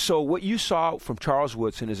 And so what you saw from Charles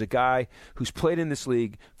Woodson is a guy who's played in this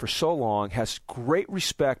league for so long, has great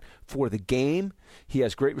respect for the game. He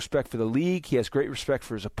has great respect for the league. He has great respect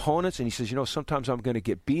for his opponents. And he says, sometimes I'm going to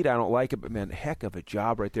get beat. I don't like it. But, man, heck of a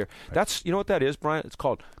job right there. Right. That's, what that is, Brian? It's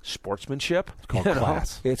called sportsmanship. It's called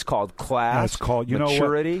class. It's called class. And it's called,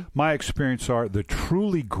 maturity. Know what? My experience are the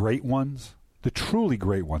truly great ones. The truly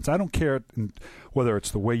great ones. I don't care whether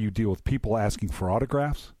it's the way you deal with people asking for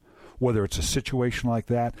autographs, whether it's a situation like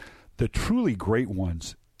that. The truly great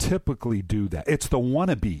ones typically do that. It's the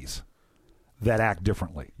wannabes that act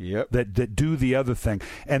differently, that do the other thing.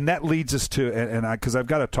 And that leads us to, and because I've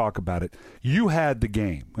got to talk about it, you had the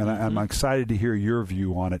game, and I'm excited to hear your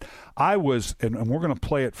view on it. I was, and we're going to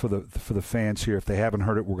play it for the fans here. If they haven't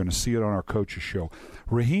heard it, we're going to see it on our coach's show.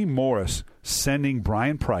 Raheem Morris sending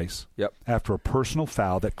Brian Price after a personal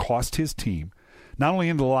foul that cost his team, not only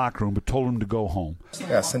into the locker room, but told him to go home.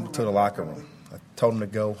 Yeah, I sent him to the locker room. I told him to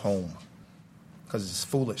go home because it's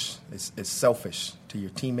foolish. It's selfish to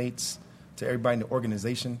your teammates, to everybody in the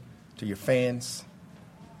organization, to your fans.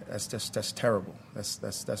 That's terrible. That's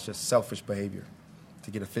just selfish behavior.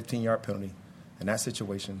 To get a 15-yard penalty in that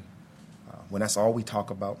situation, when that's all we talk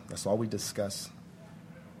about, that's all we discuss,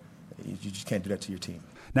 you just can't do that to your team.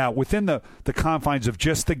 Now, within the confines of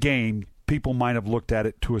just the game, people might have looked at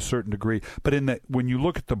it to a certain degree, but when you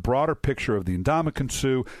look at the broader picture of the Ndamukong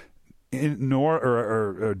Suh,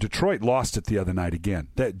 Detroit lost it the other night again.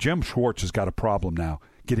 That Jim Schwartz has got a problem now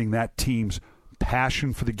getting that team's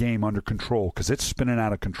passion for the game under control, because it's spinning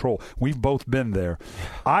out of control. We've both been there.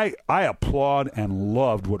 I applaud and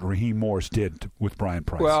loved what Raheem Morris did with Brian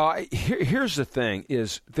Price. Well, here's the thing,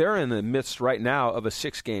 is they're in the midst right now of a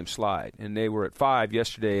 6-game slide, and they were at 5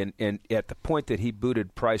 yesterday, and at the point that he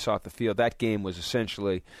booted Price off the field, that game was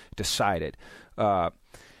essentially decided. And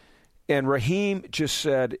Raheem just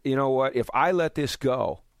said, you know what, if I let this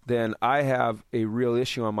go, then I have a real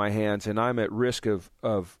issue on my hands, and I'm at risk of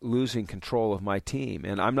losing control of my team,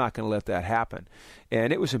 and I'm not going to let that happen.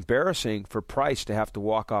 And it was embarrassing for Price to have to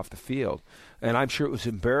walk off the field, and I'm sure it was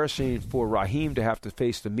embarrassing for Raheem to have to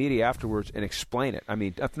face the media afterwards and explain it. I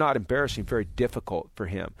mean, if not embarrassing, very difficult for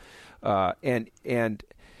him. And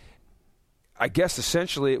I guess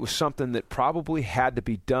essentially it was something that probably had to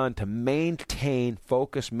be done to maintain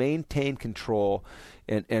focus, maintain control,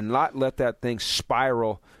 and not let that thing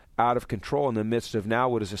spiral out of control in the midst of now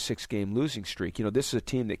what is a 6-game losing streak. This is a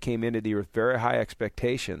team that came into the year with very high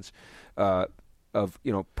expectations of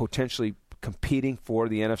potentially competing for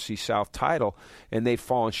the NFC South title, and they've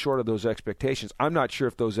fallen short of those expectations. I'm not sure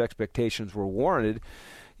if those expectations were warranted.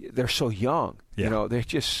 They're so young. Yeah. They're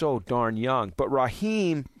just so darn young. But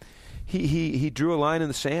Raheem, he drew a line in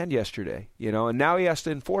the sand yesterday, and now he has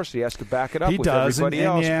to enforce it. He has to back it up with everybody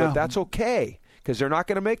else, but that's okay because they're not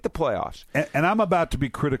going to make the playoffs. And I'm about to be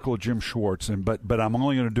critical of Jim Schwartz, but I'm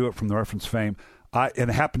only going to do it from the reference fame. And it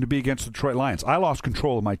happened to be against the Detroit Lions. I lost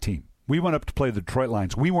control of my team. We went up to play the Detroit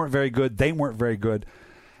Lions. We weren't very good. They weren't very good.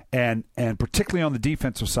 And particularly on the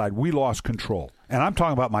defensive side, we lost control. And I'm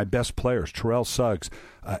talking about my best players, Terrell Suggs,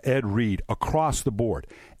 Ed Reed, across the board.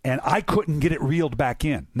 And I couldn't get it reeled back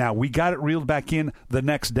in. Now, we got it reeled back in the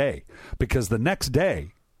next day because the next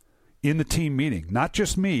day in the team meeting, not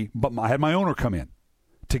just me, but I had my owner come in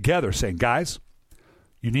together saying, guys,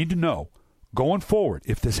 you need to know going forward,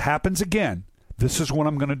 if this happens again, this is what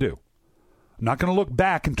I'm going to do. I'm not going to look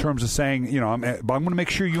back in terms of saying, but I'm going to make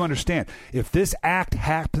sure you understand. If this act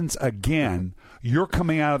happens again, you're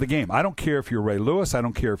coming out of the game. I don't care if you're Ray Lewis. I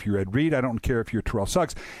don't care if you're Ed Reed. I don't care if you're Terrell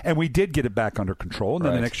Suggs. And we did get it back under control. And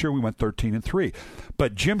then the next year we went 13-3.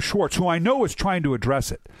 But Jim Schwartz, who I know is trying to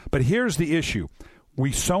address it, but here's the issue.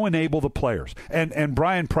 We so enable the players. And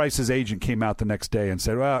Brian Price's agent came out the next day and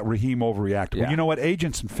said, well, Raheem overreacted. Yeah. Well, you know what?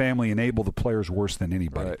 Agents and family enable the players worse than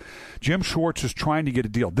anybody. Right. Jim Schwartz is trying to get a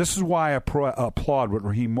deal. This is why I applaud what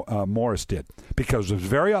Raheem Morris did, because it was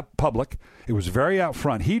very public. It was very out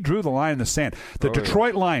front. He drew the line in the sand. The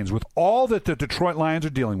Detroit Lions, with all that the Detroit Lions are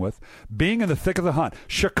dealing with, being in the thick of the hunt,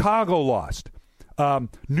 Chicago lost.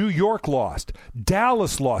 New York lost.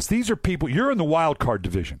 Dallas lost. These are people. You're in the wild card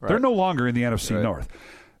division. Right. They're no longer in the NFC North.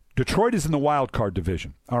 Detroit is in the wild card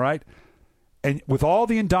division. All right? And with all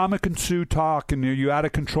the Ndamukong Suh talk and you out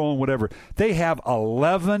of control and whatever, they have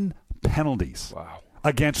 11 penalties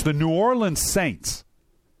against the New Orleans Saints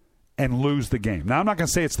and lose the game. Now, I'm not going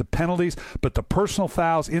to say it's the penalties, but the personal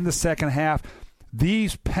fouls in the second half,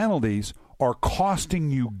 these penalties are costing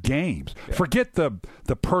you games. Yeah. Forget the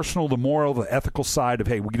personal, the moral, the ethical side of,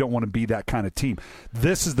 hey, we don't want to be that kind of team.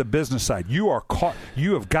 This is the business side. You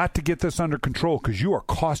have got to get this under control because you are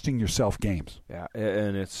costing yourself games. Yeah,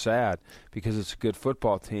 and it's sad because it's a good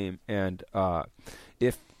football team. And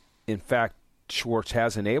if, in fact, Schwartz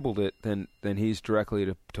has enabled it, then he's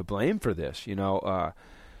directly to blame for this.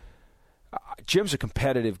 Jim's a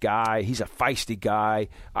competitive guy. He's a feisty guy.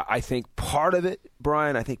 I think part of it,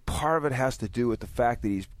 Brian, has to do with the fact that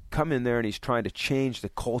he's come in there and he's trying to change the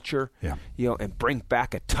culture, and bring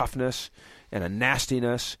back a toughness and a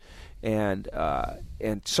nastiness. And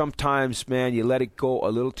sometimes, man, you let it go a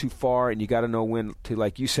little too far, and you got to know when to,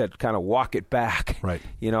 like you said, kind of walk it back. Right.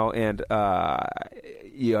 And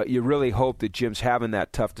you really hope that Jim's having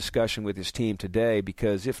that tough discussion with his team today,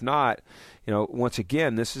 because if not, once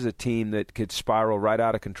again, this is a team that could spiral right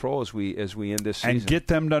out of control as we end this season. And get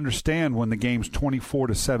them to understand when the game's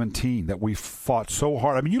 24-17 that we fought so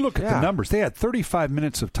hard. I mean, you look at the numbers. They had 35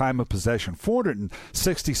 minutes of time of possession,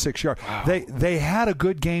 466 yards. Wow. They had a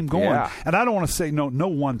good game going. Yeah. And I don't want to say no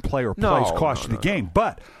one player plays cost you the game,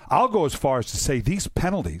 but I'll go as far as to say these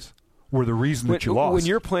penalties were the reason that you lost. When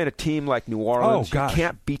you're playing a team like New Orleans, you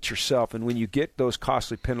can't beat yourself. And when you get those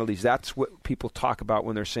costly penalties, that's what people talk about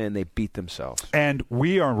when they're saying they beat themselves. And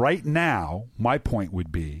we are right now, my point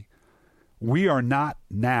would be, we are not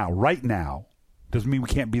now, right now, doesn't mean we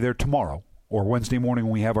can't be there tomorrow or Wednesday morning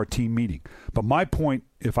when we have our team meeting. But my point,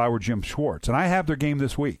 if I were Jim Schwartz, and I have their game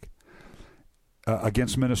this week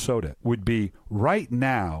against Minnesota, would be right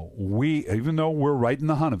now, even though we're right in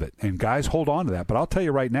the hunt of it, and guys hold on to that, but I'll tell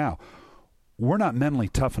you right now, we're not mentally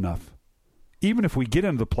tough enough, even if we get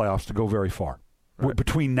into the playoffs, to go very far. Right.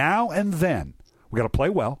 Between now and then, we got to play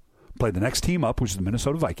well, play the next team up, which is the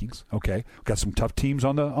Minnesota Vikings. Okay, we've got some tough teams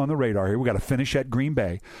on the radar here. We got to finish at Green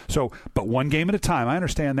Bay. So, but one game at a time. I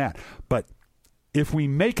understand that, but if we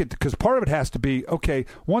make it, because part of it has to be, okay,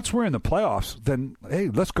 once we're in the playoffs, then, hey,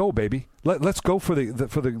 let's go, baby. Let's go for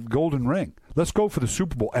the golden ring. Let's go for the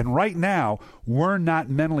Super Bowl. And right now, we're not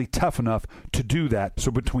mentally tough enough to do that.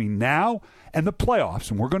 So between now and the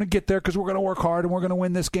playoffs, and we're going to get there because we're going to work hard and we're going to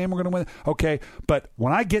win this game. We're going to win. Okay, but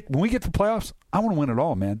when we get to the playoffs, I want to win it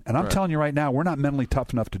all, man. And I'm telling you right now, we're not mentally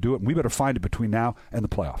tough enough to do it, and we better find it between now and the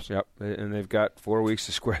playoffs. Yep, and they've got 4 weeks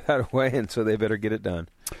to square that away, and so they better get it done.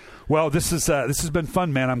 Well, this has been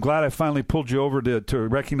fun, man. I'm glad I finally pulled you over to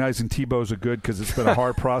recognizing Tebow's a good, because it's been a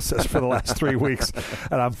hard process for the last 3 weeks,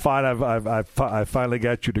 and I'm fine. I finally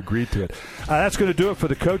got you to agree to it. That's going to do it for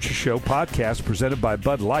the Coaches Show podcast presented by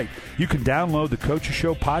Bud Light. You can download the Coaches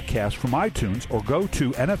Show podcast from iTunes or go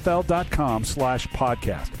to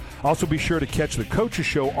NFL.com/podcast. Also, be sure to catch the Coaches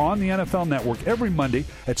Show on the NFL Network every Monday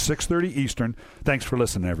at 6:30 Eastern. Thanks for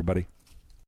listening, everybody.